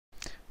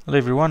Hello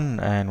everyone,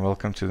 and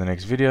welcome to the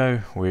next video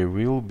where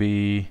we'll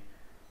be,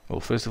 well,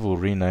 first of all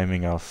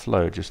renaming our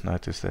flow. Just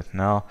notice that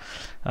now,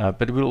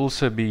 but we'll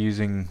also be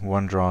using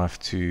OneDrive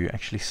to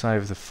actually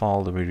save the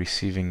file that we're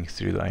receiving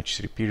through the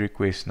HTTP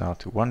request now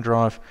to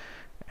OneDrive,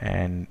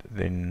 and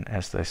then,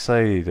 as they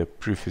say, the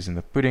proof is in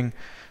the pudding.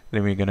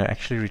 Then we're going to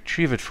actually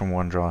retrieve it from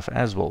OneDrive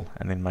as well,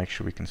 and then make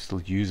sure we can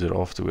still use it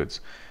afterwards.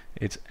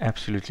 It's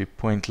absolutely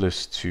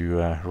pointless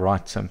to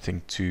write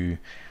something to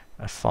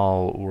a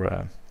file or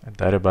a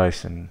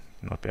database and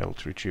not be able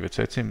to retrieve it.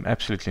 So it's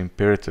absolutely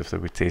imperative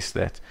that we test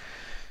that.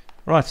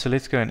 Right, so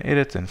let's go and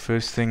edit, and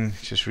first thing,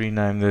 just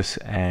rename this,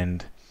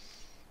 and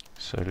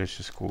so let's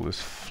just call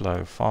this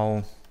flow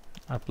file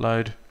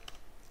upload,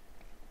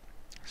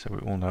 so we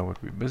all know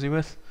what we're busy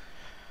with.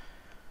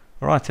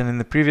 Alright, and in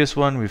the previous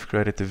one we've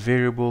created the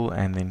variable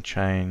and then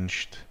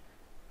changed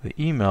the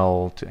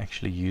email to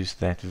actually use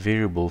that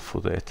variable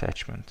for the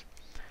attachment.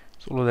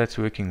 So all of that's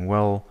working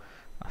well.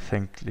 I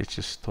think let's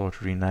just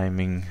start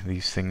renaming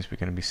these things we're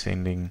going to be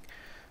sending,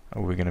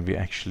 or we're going to be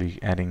actually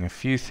adding a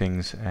few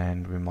things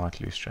and we might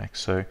lose track.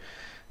 So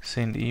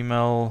send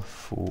email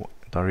for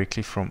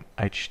directly from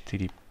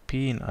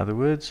HTTP, in other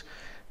words.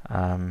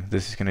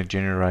 This is going to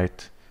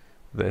generate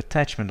the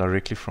attachment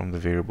directly from the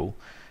variable.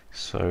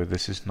 So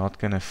this is not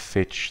going to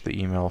fetch the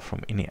email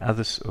from any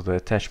others, or the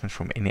attachment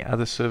from any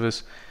other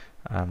service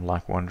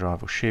like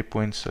OneDrive or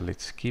SharePoint. So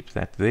let's keep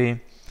that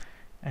there.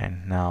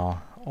 And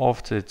now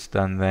after it's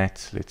done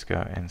that, let's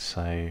go and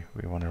say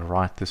we want to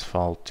write this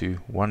file to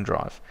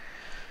OneDrive.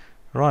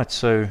 Right,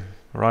 so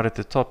right at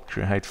the top,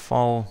 create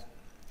file.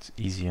 It's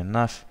easy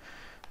enough.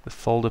 The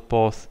folder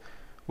path.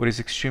 What is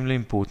extremely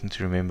important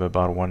to remember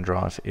about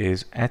OneDrive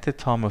is at the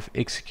time of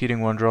executing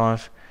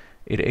OneDrive,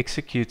 it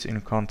executes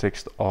in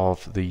context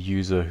of the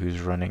user who's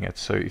running it.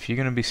 So if you're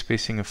going to be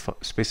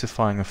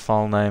specifying a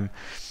file name,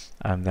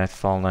 that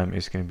file name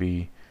is going to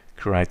be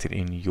created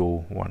in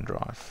your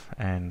OneDrive,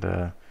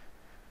 and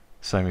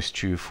same is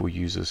true for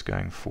users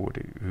going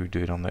forward who do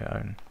it on their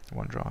own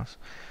OneDrives.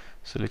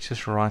 So let's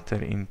just write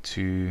that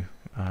into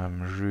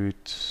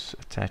root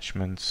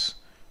attachments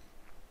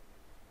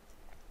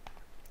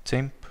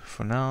temp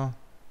for now.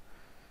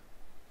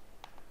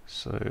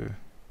 So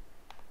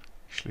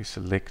actually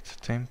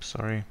select temp,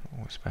 sorry,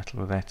 always battle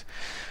with that.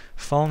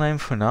 File name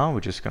for now, we're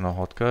just going to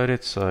hard code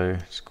it, so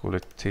let's call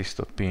it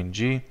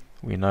test.png.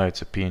 We know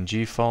it's a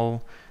PNG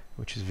file,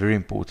 which is very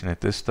important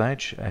at this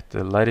stage. At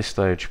the later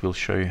stage we'll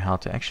show you how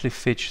to actually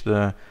fetch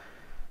the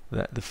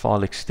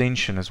file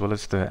extension as well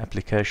as the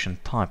application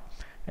type,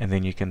 and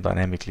then you can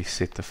dynamically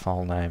set the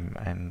file name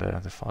and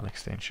the file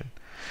extension.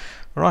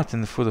 Right,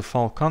 and for the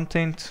file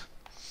content,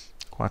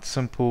 quite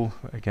simple.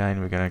 Again,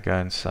 we're going to go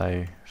and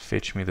say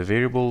fetch me the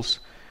variables,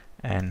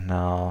 and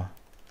now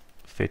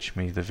fetch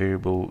me the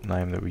variable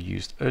name that we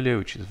used earlier,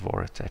 which is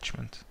var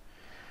attachment.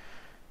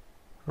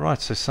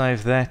 Right, so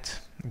save that.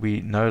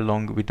 We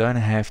don't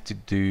have to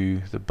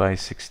do the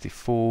base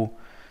 64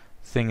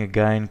 thing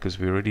again, because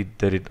we already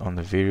did it on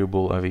the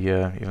variable over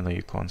here, even though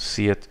you can't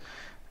see it.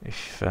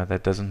 If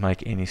that doesn't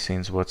make any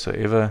sense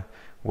whatsoever,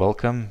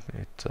 welcome,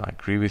 I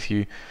agree with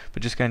you,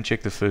 but just go and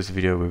check the first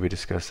video where we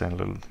discussed that in a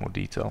little more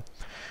detail.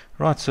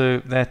 Right, so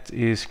that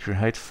is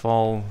create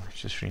file.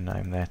 Just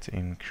rename that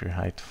in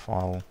create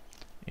file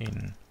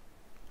in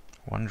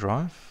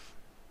OneDrive.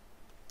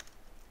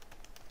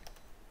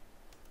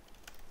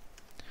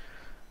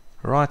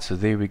 Right, so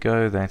there we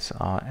go, that's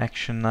our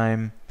action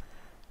name.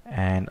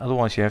 And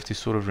otherwise you have to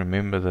sort of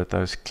remember that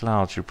those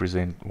clouds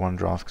represent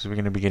OneDrive, because we're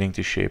going to be getting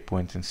to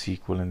SharePoint and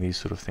SQL and these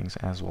sort of things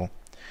as well.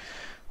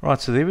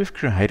 Right, so there we've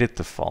created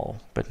the file,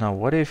 but now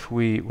what if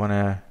we want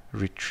to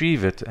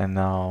retrieve it and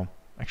now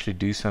actually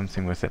do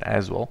something with it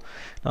as well?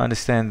 Now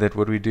understand that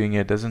what we're doing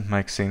here doesn't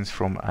make sense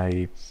from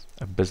a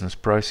business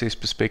process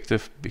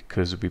perspective,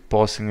 because we're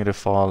passing it a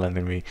file and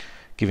then we're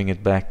giving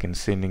it back and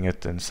sending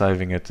it and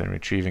saving it and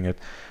retrieving it.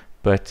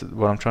 But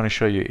what I'm trying to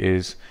show you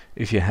is,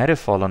 if you had a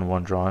file on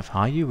OneDrive,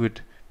 how you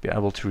would be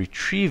able to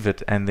retrieve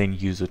it and then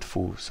use it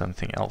for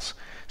something else.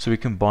 So we're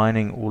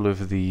combining all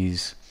of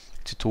these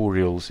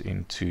tutorials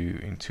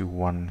into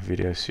one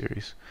video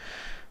series.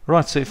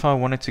 Right, so if I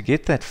wanted to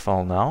get that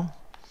file now,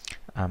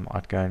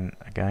 I'd go and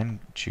again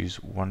choose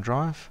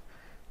OneDrive,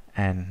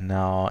 and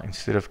now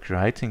instead of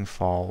creating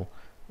file,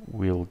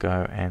 we'll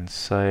go and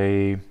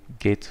say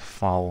get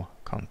file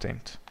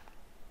content.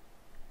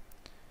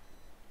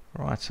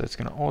 Right, so it's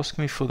going to ask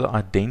me for the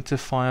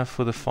identifier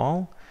for the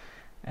file,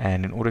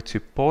 and in order to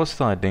pass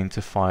the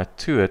identifier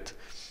to it,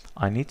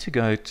 I need to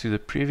go to the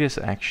previous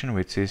action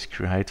where it says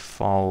create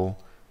file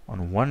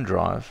on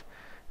OneDrive,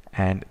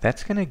 and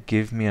that's going to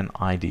give me an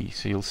ID.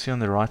 So you'll see on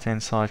the right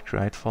hand side,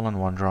 create file on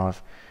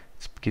OneDrive,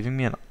 it's giving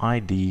me an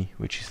ID,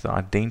 which is the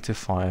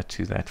identifier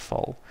to that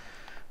file.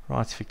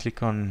 Right, so if you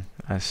click on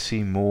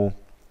see more,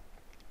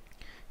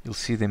 you'll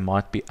see there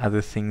might be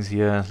other things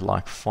here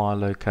like file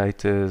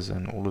locators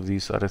and all of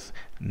these other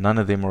none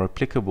of them are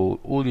applicable.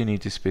 All you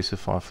need to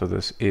specify for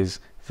this is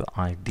the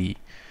ID.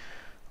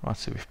 Right,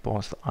 so we've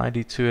passed the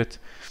ID to it,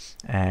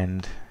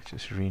 and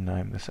just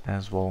rename this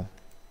as well,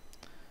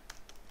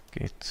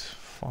 get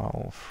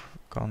file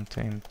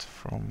content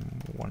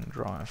from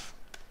OneDrive.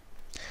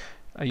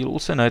 You'll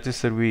also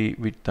notice that we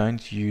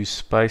don't use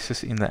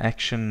spaces in the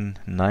action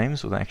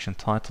names or the action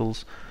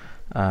titles.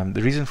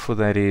 The reason for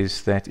that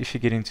is that if you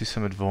get into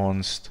some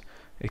advanced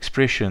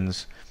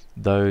expressions,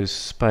 those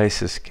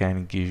spaces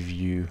can give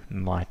you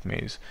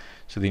nightmares.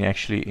 So then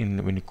actually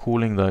when you're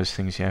calling those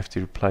things, you have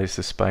to replace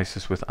the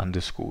spaces with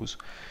underscores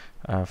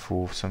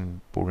for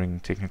some boring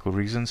technical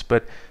reasons,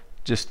 but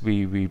just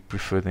we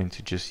prefer then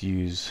to just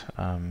use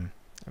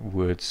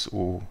words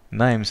or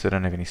names that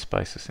don't have any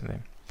spaces in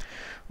them.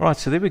 Alright,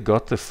 so there we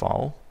got the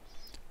file,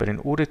 but in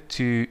order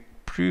to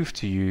prove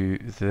to you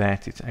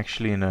that it's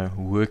actually in a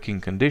working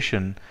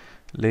condition,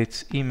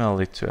 let's email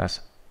it to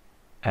us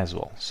as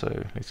well.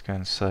 So let's go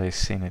and say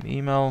send an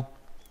email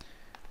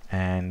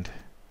and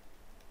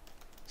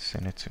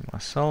send it to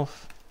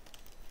myself.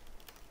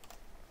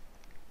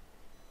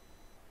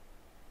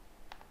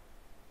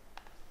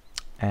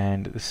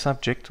 And the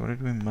subject, what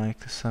did we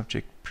make the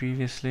subject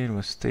previously? It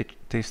was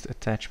test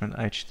attachment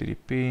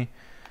HTTP.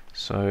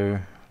 So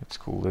let's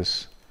call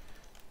this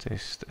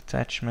test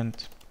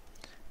attachment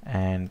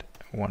and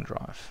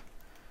OneDrive.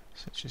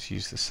 So let's just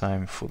use the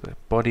same for the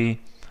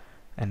body.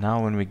 And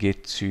now when we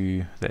get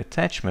to the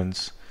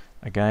attachments,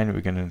 again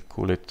we're going to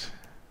call it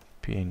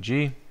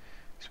PNG,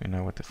 so we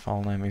know what the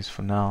file name is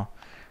for now.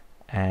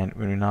 And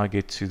when we now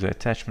get to the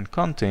attachment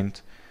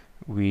content,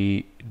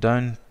 we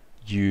don't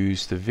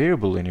use the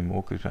variable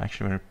anymore because we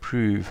actually want to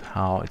prove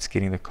how it's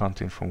getting the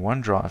content from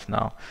OneDrive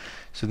now.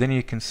 So then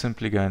you can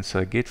simply go and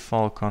say get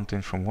file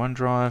content from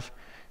OneDrive,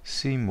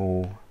 see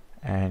more,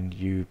 and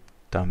you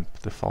dump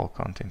the file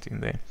content in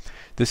there.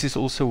 This is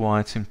also why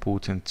it's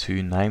important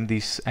to name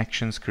these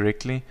actions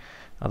correctly.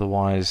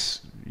 Otherwise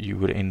you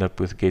would end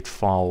up with get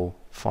file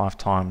 5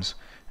 times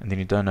and then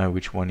you don't know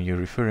which one you're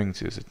referring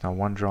to. Is it now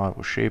OneDrive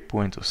or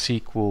SharePoint or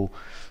SQL?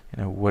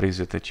 You know, what is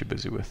it that you're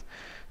busy with?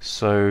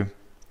 So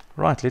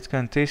right, let's go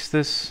and test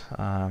this.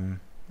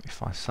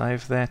 If I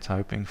save that,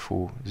 hoping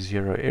for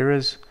 0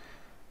 errors,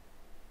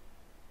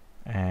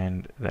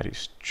 and that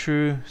is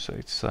true, so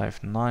it's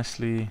saved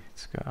nicely.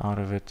 Let's go out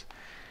of it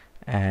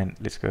and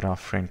let's go to our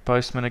friend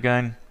Postman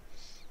again,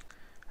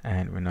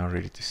 and we're now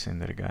ready to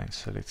send it again.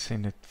 So let's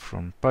send it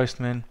from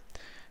Postman.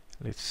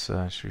 Let's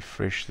just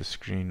refresh the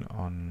screen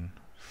on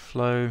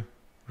Flow.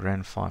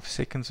 Ran 5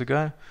 seconds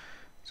ago.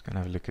 Just going to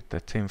have a look at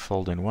that temp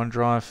folder in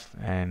OneDrive,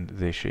 and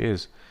there she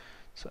is.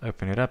 So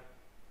open it up.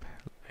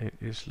 It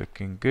is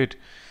looking good.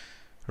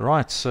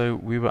 Right, so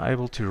we were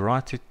able to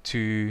write it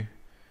to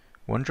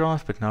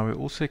OneDrive, but now we're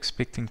also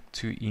expecting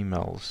 2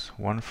 emails.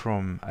 One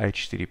from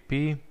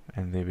HTTP,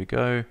 and there we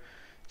go.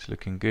 It's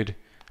looking good.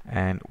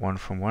 And one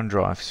from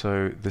OneDrive.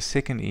 So the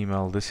second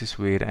email, this is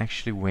where it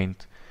actually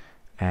went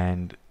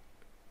and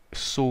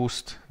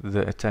sourced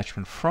the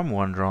attachment from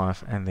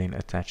OneDrive and then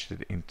attached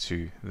it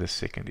into the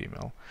second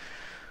email.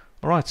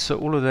 Alright, so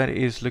all of that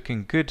is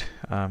looking good.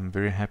 I'm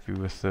very happy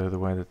with the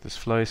way that this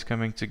flow is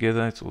coming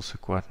together. It's also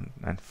quite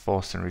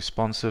fast and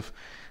responsive.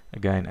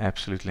 Again,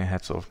 absolutely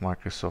hats off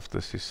Microsoft.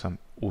 This is some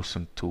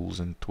awesome tools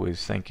and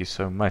toys. Thank you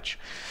so much.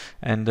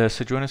 And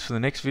so join us for the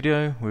next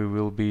video where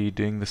we'll be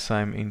doing the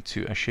same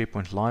into a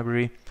SharePoint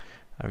library,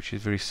 which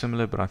is very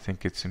similar, but I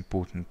think it's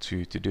important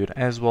to do it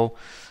as well.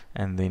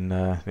 And then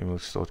we'll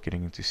start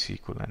getting into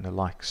SQL and the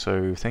like.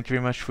 So thank you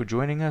very much for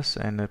joining us,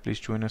 and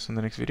please join us in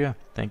the next video.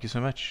 Thank you so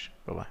much.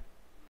 Bye bye.